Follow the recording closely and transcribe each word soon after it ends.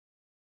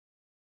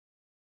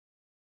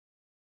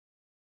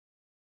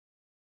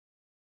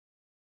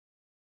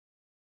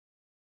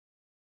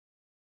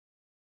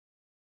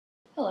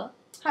Hello.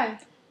 Hi.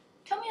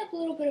 Tell me a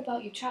little bit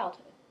about your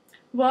childhood.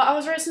 Well, I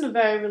was raised in a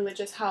very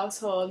religious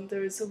household.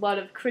 There was a lot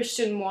of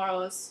Christian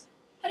morals.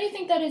 How do you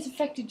think that has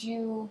affected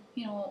you,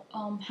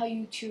 how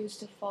you choose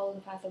to follow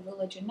the path of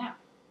religion now?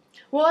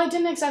 Well, I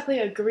didn't exactly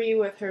agree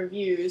with her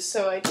views,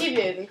 so I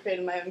deviated and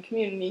created my own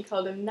community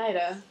called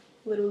Oneida,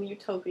 Little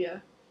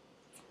Utopia.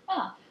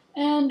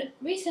 And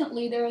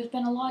recently there has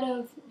been a lot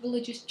of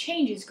religious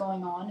changes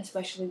going on,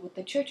 especially with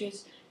the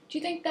churches. Do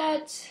you think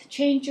that's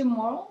changed your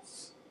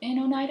morals in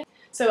Oneida?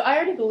 So I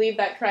already believe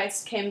that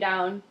Christ came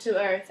down to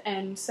earth,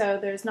 and so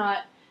there's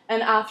not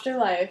an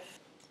afterlife.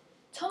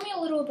 Tell me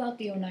a little about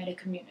the Oneida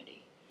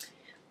community.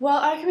 Well,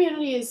 our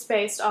community is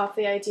based off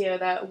the idea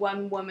that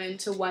one woman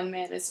to one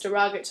man is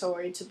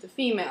derogatory to the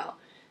female.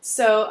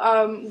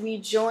 So we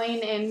join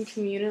in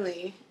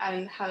communally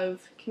and have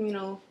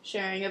communal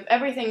sharing of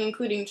everything,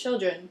 including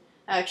children,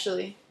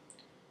 actually.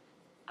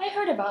 I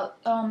heard about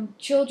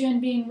children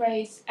being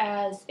raised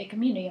as a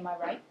community, am I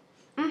right?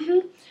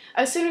 Mm-hmm.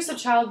 As soon as a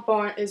child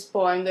is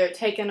born, they're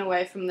taken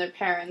away from their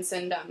parents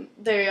and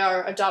they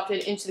are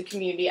adopted into the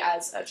community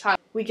as a child.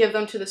 We give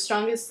them to the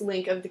strongest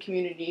link of the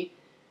community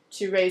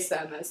to raise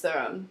them as their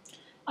own.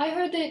 I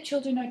heard that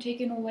children are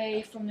taken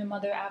away from their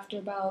mother after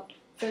about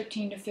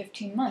 13 to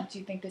 15 months. Do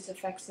you think this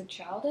affects the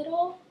child at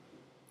all?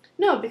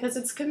 No, because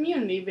it's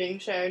community being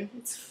shared.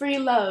 It's free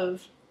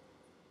love.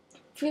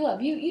 Free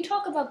love. You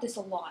talk about this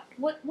a lot.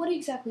 What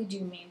exactly do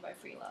you mean by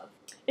free love?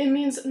 It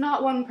means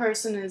not one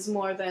person is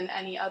more than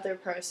any other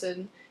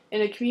person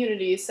in a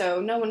community,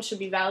 so no one should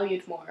be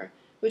valued more,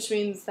 which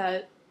means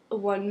that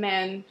one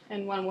man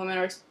and one woman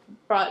are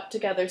brought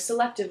together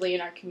selectively in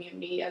our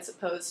community as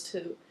opposed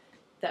to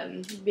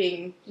them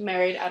being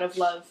married out of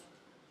love.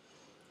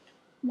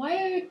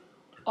 Why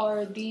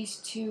are these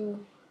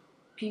two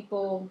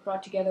people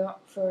brought together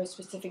for a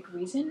specific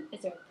reason?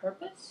 Is there a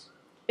purpose?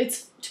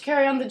 It's to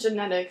carry on the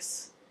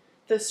genetics.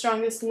 The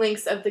strongest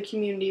links of the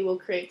community will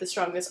create the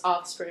strongest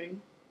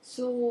offspring.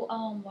 So,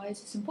 why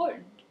is this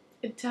important?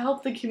 To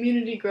help the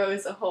community grow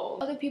as a whole.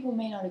 Other people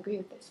may not agree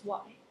with this. Why?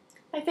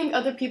 I think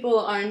other people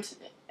aren't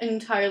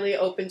entirely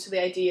open to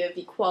the idea of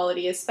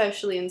equality,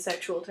 especially in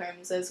sexual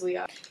terms, as we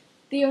are.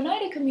 The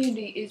Oneida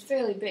community is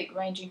fairly big,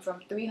 ranging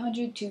from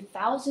 300 to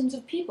thousands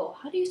of people.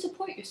 How do you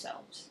support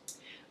yourselves?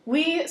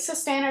 We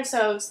sustain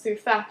ourselves through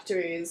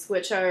factories,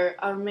 which are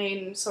our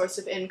main source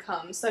of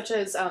income, such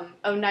as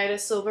Oneida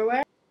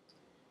Silverware.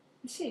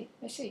 I see.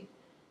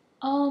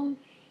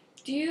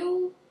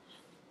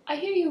 I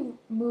hear you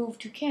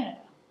moved to Canada.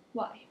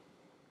 Why?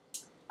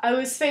 I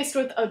was faced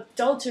with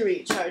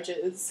adultery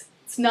charges.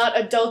 It's not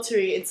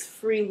adultery, it's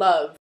free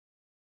love.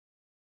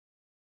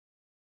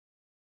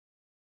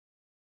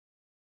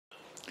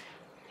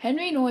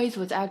 Henry Noyes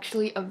was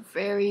actually a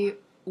very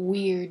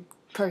weird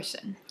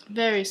person.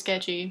 Very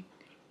sketchy.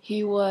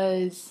 He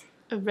was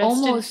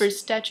arrested for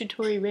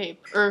statutory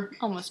rape, or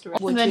almost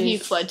arrested. And then he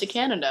fled to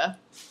Canada.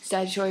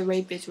 Statutory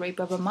rape is rape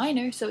of a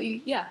minor, so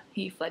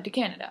he fled to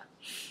Canada.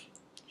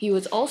 He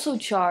was also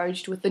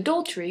charged with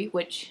adultery,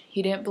 which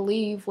he didn't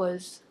believe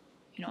was,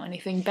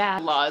 anything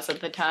bad. Laws at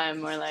the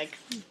time were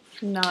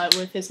not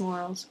with his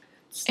morals.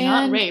 It's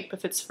not rape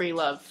if it's free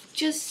love.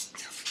 Just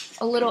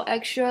a little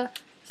extra.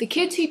 The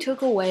kids he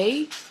took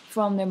away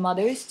from their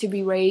mothers to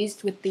be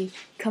raised with the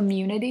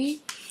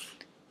community,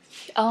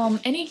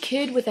 any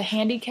kid with a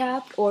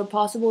handicap or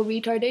possible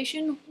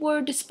retardation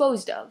were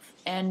disposed of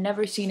and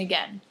never seen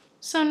again.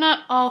 So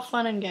not all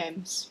fun and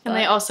games. And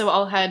they also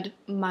all had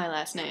my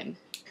last name.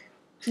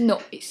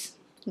 Noyes.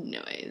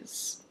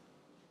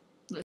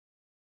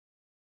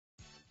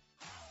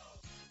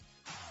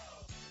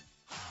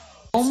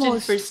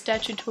 Almost for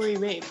statutory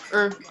rape,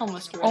 or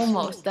almost arrested.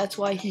 Almost. That's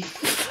why he.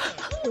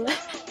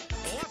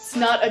 It's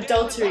not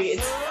adultery.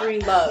 It's free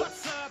love.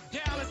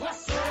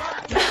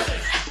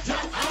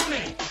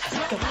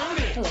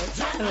 Hello.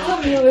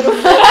 Tell me a little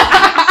bit.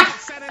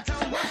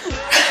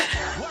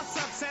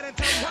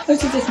 Or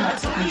should just not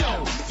say.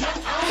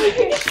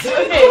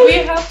 Okay, we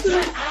have to.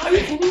 Are you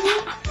kidding me?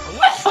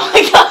 Oh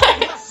my god!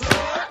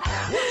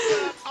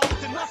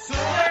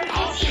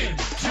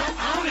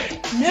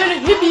 You're a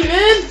hippie,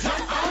 man!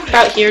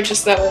 Out here,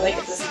 just that way,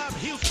 it doesn't.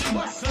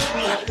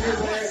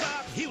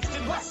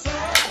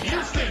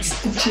 It's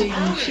the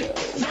Jane Show.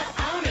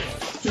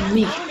 With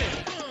me.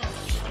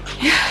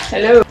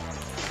 Hello.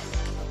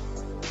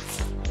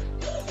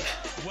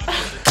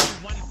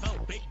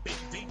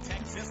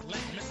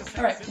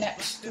 Alright,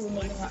 next.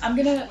 I'm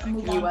gonna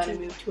move on. You wanna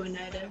move to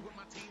Oneida?